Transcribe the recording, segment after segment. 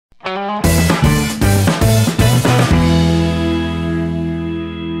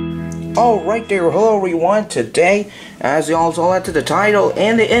Alright there, hello everyone. Today, as y'all saw at the title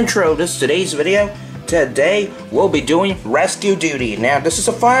and the intro, this is today's video. Today, we'll be doing rescue duty. Now, this is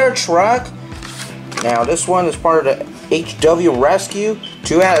a fire truck. Now, this one is part of the HW Rescue,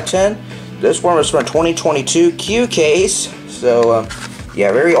 2 out of 10. This one was from 2022 Q case. So,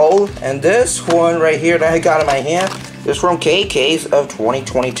 yeah, very old. And this one right here that I got in my hand is from K case of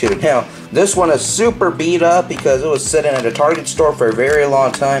 2022. Now, this one is super beat up because it was sitting at a Target store for a very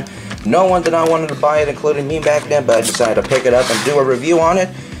long time. No one did not want to buy it, including me back then, but I decided to pick it up and do a review on it.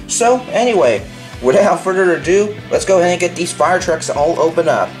 So, anyway, without further ado, let's go ahead and get these fire trucks all opened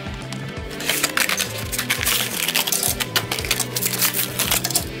up.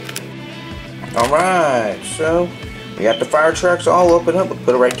 Alright, so we got the fire trucks all opened up. We'll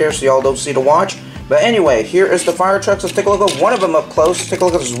put it right there so y'all don't see the watch. But anyway, here is the fire trucks. Let's take a look at one of them up close. Let's take a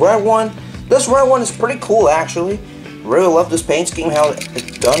look at this red one. This red one is pretty cool, actually. Really love this paint scheme, how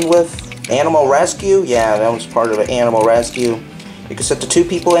it's done with Animal Rescue. Yeah, that was part of an Animal Rescue. You can set the 2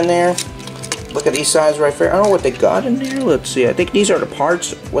 people in there. Look at these sides right there. I don't know what they got in there. Let's see. I think these are the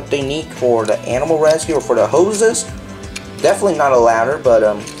parts, what they need for the Animal Rescue or for the hoses. Definitely not a ladder, but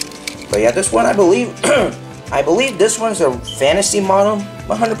yeah, this one I believe I believe this one's a fantasy model.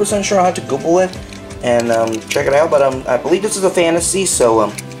 I'm 100% sure. I have to Google it and check it out. But I believe this is a fantasy,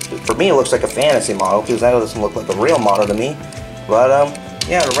 so for me it looks like a fantasy model because that doesn't look like a real model to me. But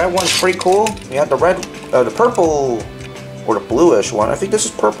yeah, the red one's pretty cool. We got the red, the purple, or the bluish one. I think this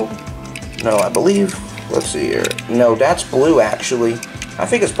is purple. No, I believe. Let's see here. No, that's blue actually. I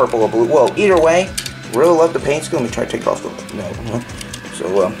think it's purple or blue. Well, either way, really love the paint scheme. Let me try to take off the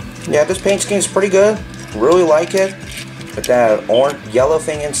So yeah, this paint scheme is pretty good. Really like it. With that orange, yellow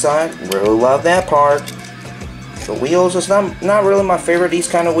thing inside. Really love that part. The wheels is not really my favorite, these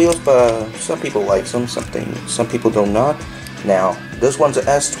kind of wheels, but some people like them. Some people do not. Now, this one's an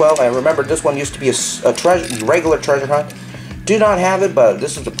S12. I remember this one used to be a regular treasure hunt. Do not have it, but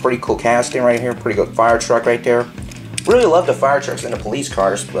this is a pretty cool casting right here. Pretty good fire truck right there. Really love the fire trucks and the police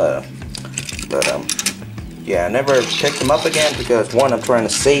cars, but yeah, I never picked them up again because one, I'm trying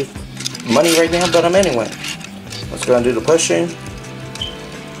to save money right now. But anyway, let's go and do the pushing.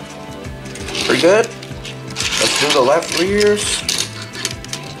 Pretty good. Let's do the left rears.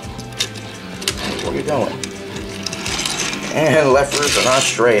 Where are you going? And left rears are not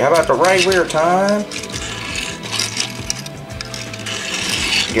straight. How about the right rear time?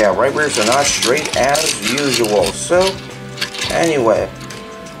 Yeah, right rears are not straight as usual. So, anyway.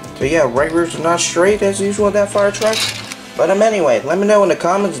 So yeah, right rears are not straight as usual with that fire truck. But anyway, let me know in the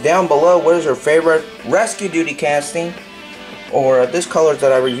comments down below what is your favorite rescue duty casting or this colors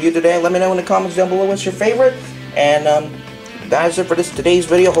that I reviewed today. Let me know in the comments down below what's your favorite. And that is it for today's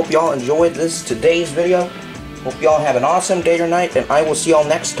video. Hope y'all enjoyed today's video. Hope y'all have an awesome day or night, and I will see y'all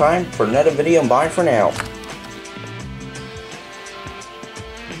next time for another video. And bye for now.